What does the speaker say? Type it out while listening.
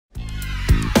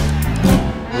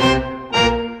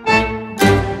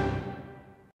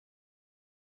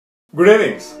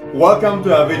Greetings! Welcome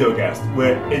to our videocast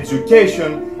where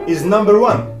education is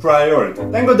 #1 priority.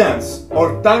 Tango dance,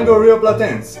 or tango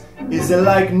rioplatense, is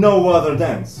like no other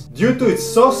dance. Due to its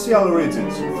social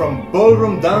origins from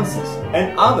ballroom dances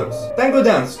and others, tango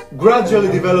dance gradually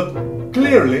developed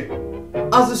clearly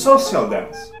as a social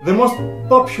dance. The most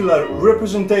popular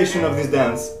representation of this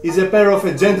dance is a pair of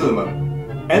a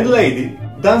gentleman and lady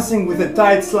dancing with a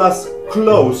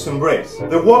tight/close embrace.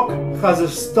 The walk has a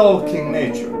stalking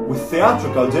nature with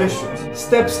theatrical gestures.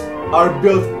 Steps are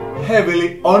built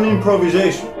heavily on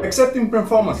improvisation, except in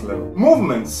performance level.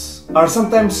 Movements are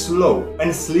sometimes slow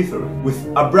and slippery, with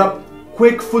abrupt,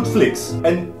 quick foot flicks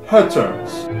and head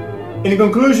turns. In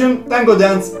conclusion, tango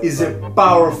dance is a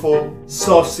powerful,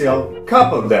 social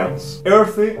couple dance,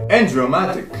 earthy and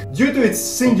dramatic. Due to its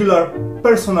singular,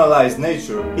 personalized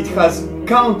nature, it has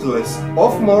countless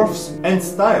off-morphs and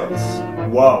styles.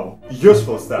 Wow,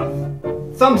 useful stuff!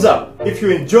 Thumbs up if you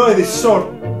enjoy this short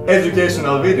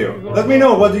educational video. Let me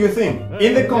know what do you think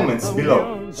in the comments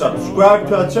below. Subscribe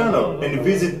to our channel and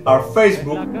visit our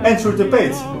Facebook and Twitter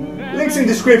page. Links in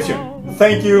description.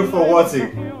 Thank you for watching,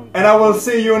 and I will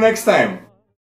see you next time.